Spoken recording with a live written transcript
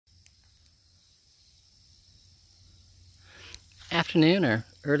afternoon or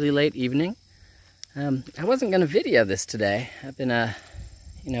early late evening. I wasn't going to video this today. I've been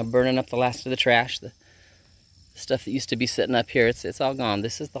burning up the last of the trash, the stuff that used to be sitting up here. It's all gone.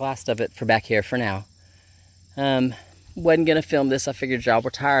 This is the last of it for back here for now. Wasn't going to film this. I figured y'all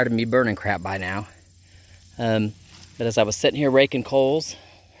were tired of me burning crap by now. But as I was sitting here raking coals,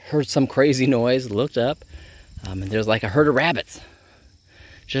 heard some crazy noise, looked up, and there's like a herd of rabbits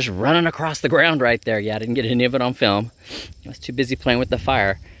just running across the ground right there. Yeah, I didn't get any of it on film. I was too busy playing with the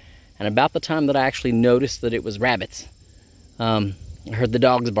fire. And about the time that I actually noticed that it was rabbits, I heard the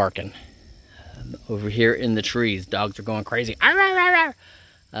dogs barking. Over here in the trees, dogs are going crazy.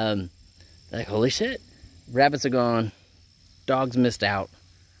 Like, holy shit, rabbits are gone, dogs missed out.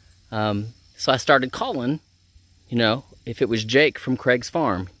 So I started calling, if it was Jake from Craig's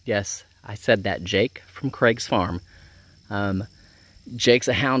Farm. Yes, I said that, Jake from Craig's Farm. Jake's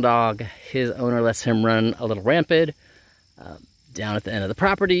a hound dog. His owner lets him run a little rampant down at the end of the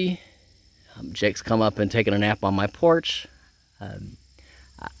property. Jake's come up and taken a nap on my porch. I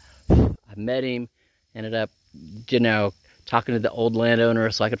met him, ended up, talking to the old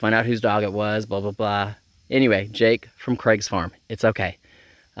landowner so I could find out whose dog it was, blah, blah, blah. Anyway, Jake from Craig's Farm. It's okay.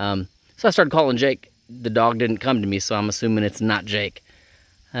 So I started calling Jake. The dog didn't come to me, so I'm assuming it's not Jake.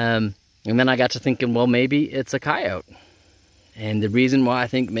 And then I got to thinking, well, maybe it's a coyote. And the reason why I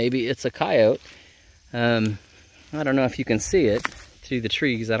think maybe it's a coyote, I don't know if you can see it through the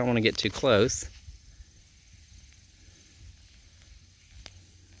trees. I don't want to get too close.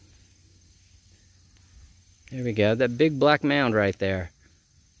 There we go, that big black mound right there.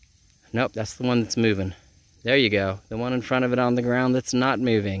 Nope, that's the one that's moving. There you go, the one in front of it on the ground that's not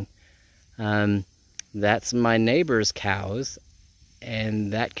moving. That's my neighbor's cows,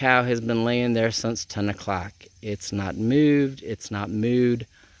 and that cow has been laying there since 10 o'clock. It's not moved, it's not mooed.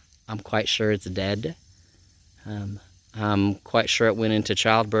 I'm quite sure it's dead. I'm quite sure it went into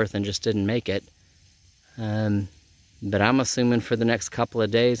childbirth and just didn't make it. But I'm assuming for the next couple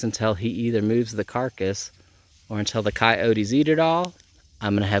of days until he either moves the carcass or until the coyotes eat it all,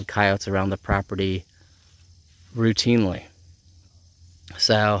 I'm going to have coyotes around the property routinely.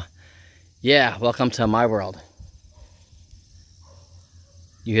 So, yeah, welcome to my world.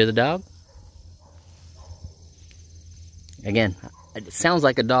 You hear the dog? Again, it sounds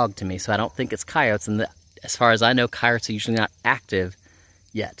like a dog to me, so I don't think it's coyotes. And as far as I know, coyotes are usually not active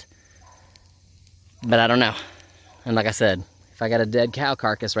yet. But I don't know. And like I said, if I got a dead cow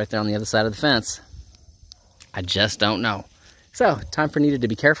carcass right there on the other side of the fence, I just don't know. So, time for Nita to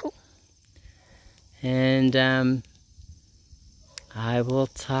be careful. And I will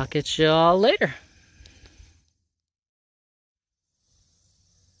talk at you all later.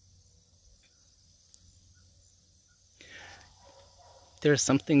 There are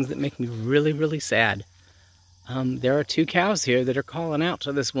some things that make me really, really sad. There are two cows here that are calling out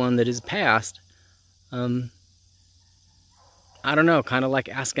to this one that is passed. I don't know, kind of like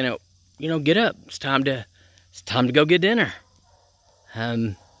asking it, get up. It's time to go get dinner.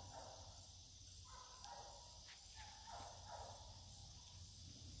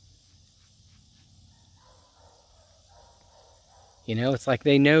 It's like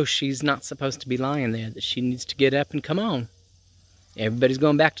they know she's not supposed to be lying there, that she needs to get up and come on. Everybody's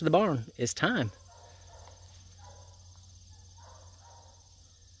going back to the barn. It's time.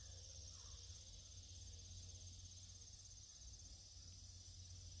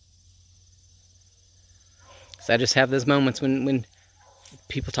 So I just have those moments when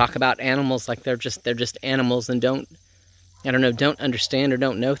people talk about animals like they're just animals and don't understand or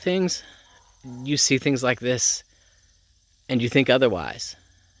don't know things. You see things like this and you think otherwise.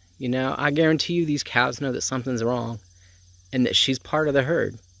 I guarantee you these cows know that something's wrong and that she's part of the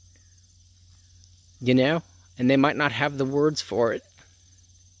herd. And they might not have the words for it.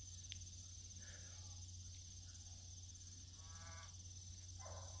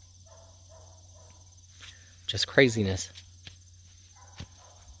 Just craziness.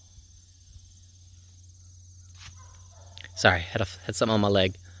 Sorry, had something on my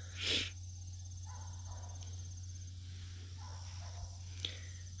leg.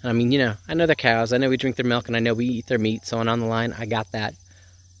 And I mean, I know they're cows. I know we drink their milk, and I know we eat their meat, so on the line. I got that.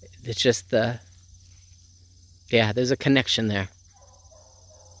 It's just there's a connection there.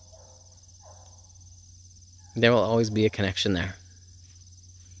 There will always be a connection there.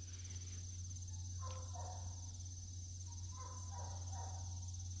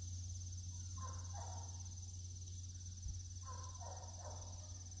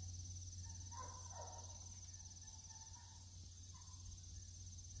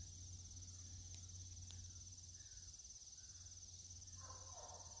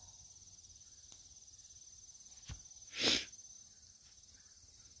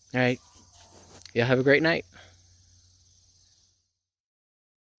 All right. Y'all have a great night.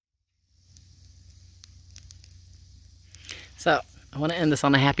 So, I want to end this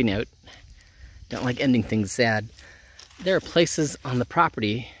on a happy note. Don't like ending things sad. There are places on the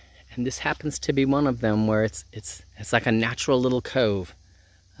property, and this happens to be one of them, where it's like a natural little cove.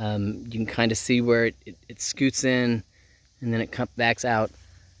 You can kind of see where it scoots in, and then it backs out.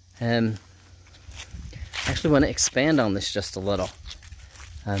 I actually want to expand on this just a little.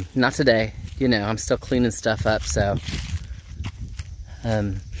 Not today, you know, I'm still cleaning stuff up, so.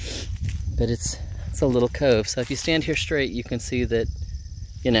 But it's a little cove, so if you stand here straight, you can see that,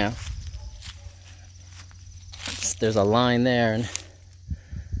 you know, there's a line there, and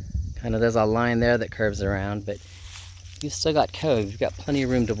kind of there's a line there that curves around, but you've still got cove, you've got plenty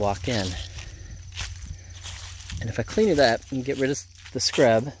of room to walk in. And if I clean it up and get rid of the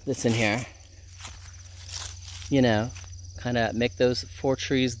scrub that's in here, you know, kind of make those 4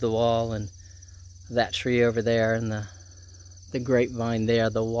 trees the wall, and that tree over there, and the grapevine there,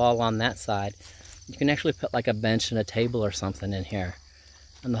 the wall on that side, you can actually put like a bench and a table or something in here.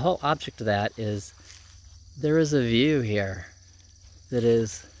 And the whole object of that is there is a view here that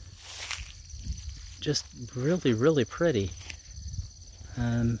is just really, really pretty.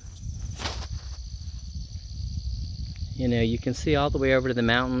 You know, you can see all the way over to the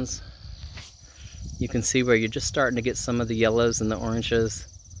mountains. You can see where you're just starting to get some of the yellows and the oranges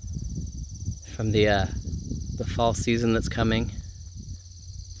from the fall season that's coming.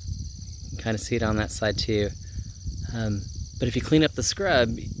 You can kind of see it on that side too. But if you clean up the scrub,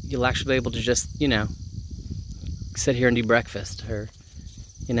 you'll actually be able to just, you know, sit here and do breakfast, or,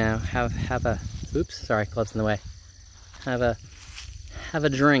 you know, have a, oops, sorry, gloves in the way. Have a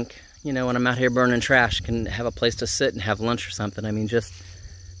drink, you know, when I'm out here burning trash, can have a place to sit and have lunch or something. I mean, just,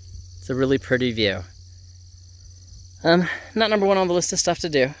 it's a really pretty view. Not number one on the list of stuff to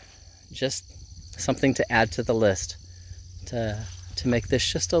do, just something to add to the list, to make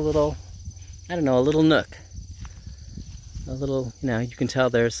this just a little, I don't know, a little nook. A little, you know, you can tell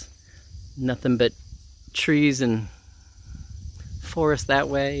there's nothing but trees and forest that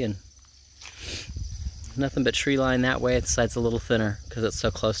way, and nothing but tree line that way. The side's a little thinner because it's so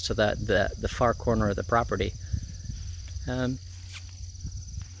close to the far corner of the property.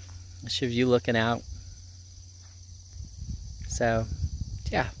 It's your view looking out. So,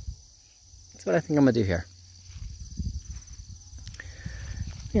 yeah, that's what I think I'm gonna do here.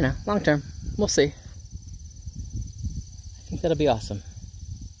 You know, long term, we'll see. I think that'll be awesome.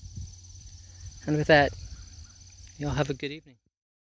 And with that, y'all have a good evening.